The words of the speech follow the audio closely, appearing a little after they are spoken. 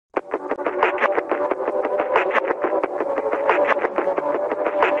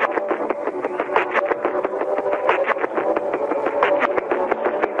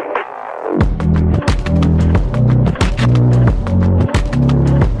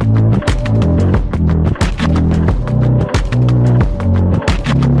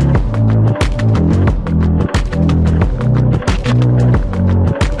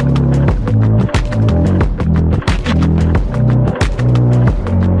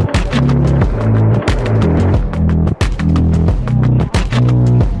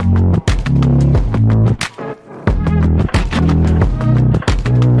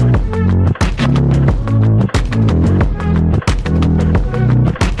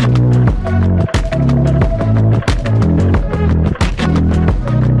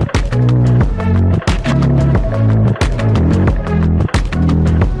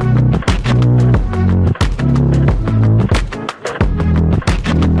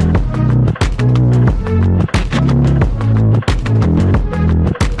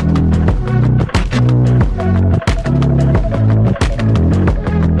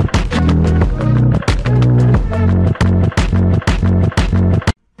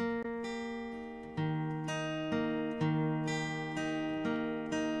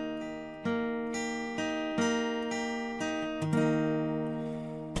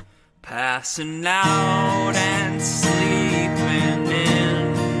passing out and sleeping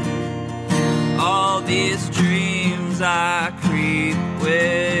in all these dreams I creep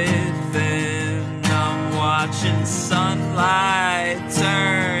within. I'm watching sunlight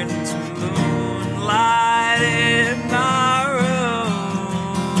turn to moonlight in my room,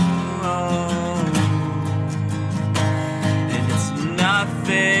 and it's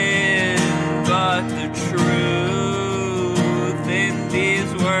nothing but the truth in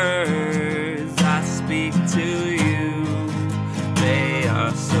these words I speak to you. They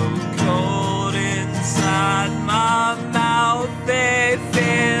are so cold inside my mouth, they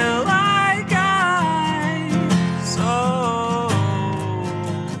feel like ice. Oh,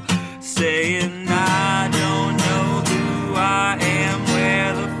 saying I don't know who I am,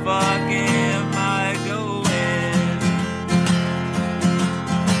 where the fuck am I going?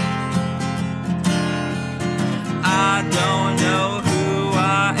 I don't know who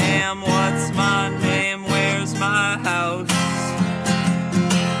I am, what's my name, where's my house?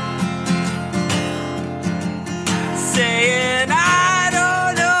 Saying I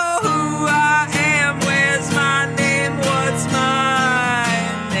don't know who I am, where's my name, what's my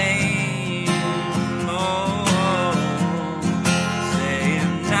name? Oh,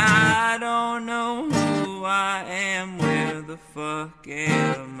 saying I don't know who I am, where the fuck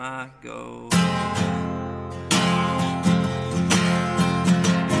am I going?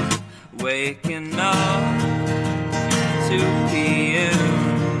 Waking up 2 p.m.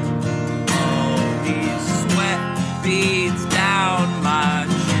 All these sweat beads down my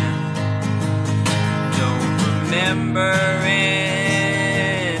chin. Don't remember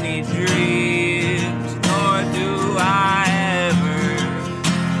any dreams, nor do I ever.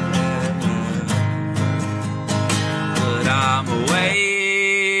 But I'm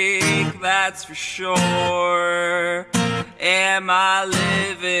awake, that's for sure. Am I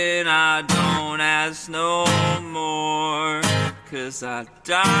living? I don't ask no more. 'Cause I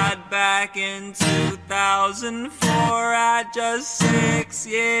died back in 2004 at just 6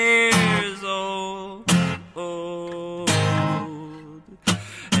 years old.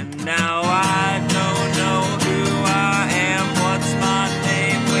 And now I don't know who I am, what's my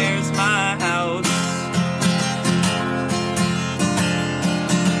name, where's my house?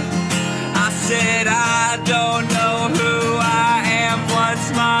 I said I don't know who I am, what's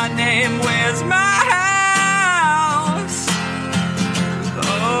my name, where's my house?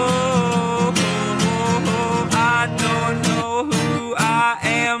 Oh, I don't know who I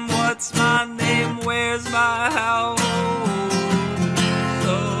am, what's my name, where's my house?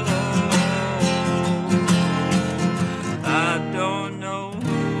 Oh, I don't know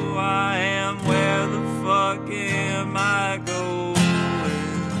who I am, where the fuck am I going?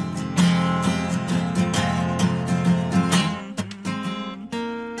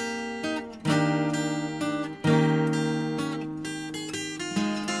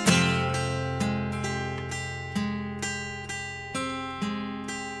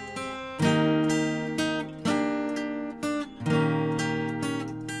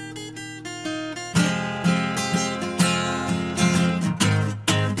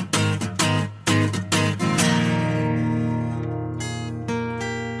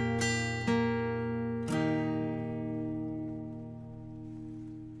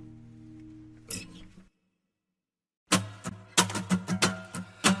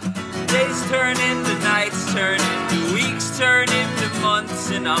 Days turn into nights, turn into weeks, turn into months,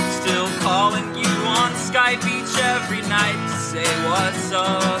 and I'm still calling you on Skype each every night to say what's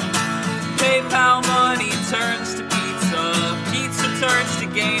up. PayPal money turns to pizza, pizza turns to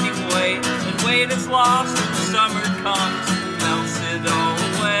gaining weight, and weight is lost when the summer comes and melts it all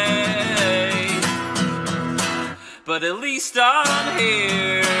away. But at least I'm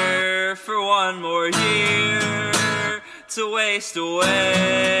here for one more year to waste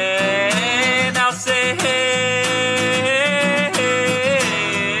away. Now say hey, hey,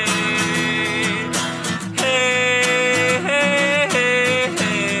 hey, hey, hey,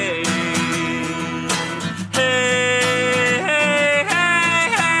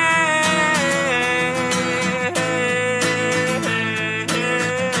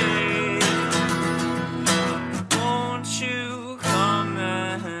 hey, won't you come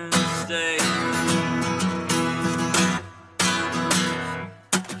and stay?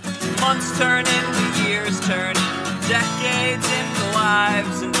 Months turn into years, turn into decades, into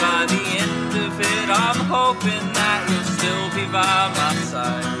lives, and by the end of it, I'm hoping that you'll still be by my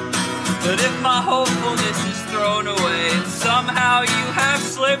side. But if my hopefulness is thrown away, and somehow you have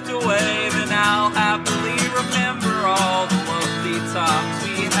slipped away, then I'll happily remember all the lovely times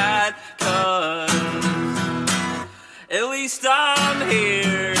we had, 'cause at least I'm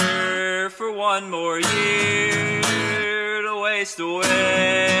here together for one more year to waste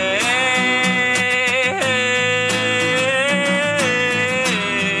away.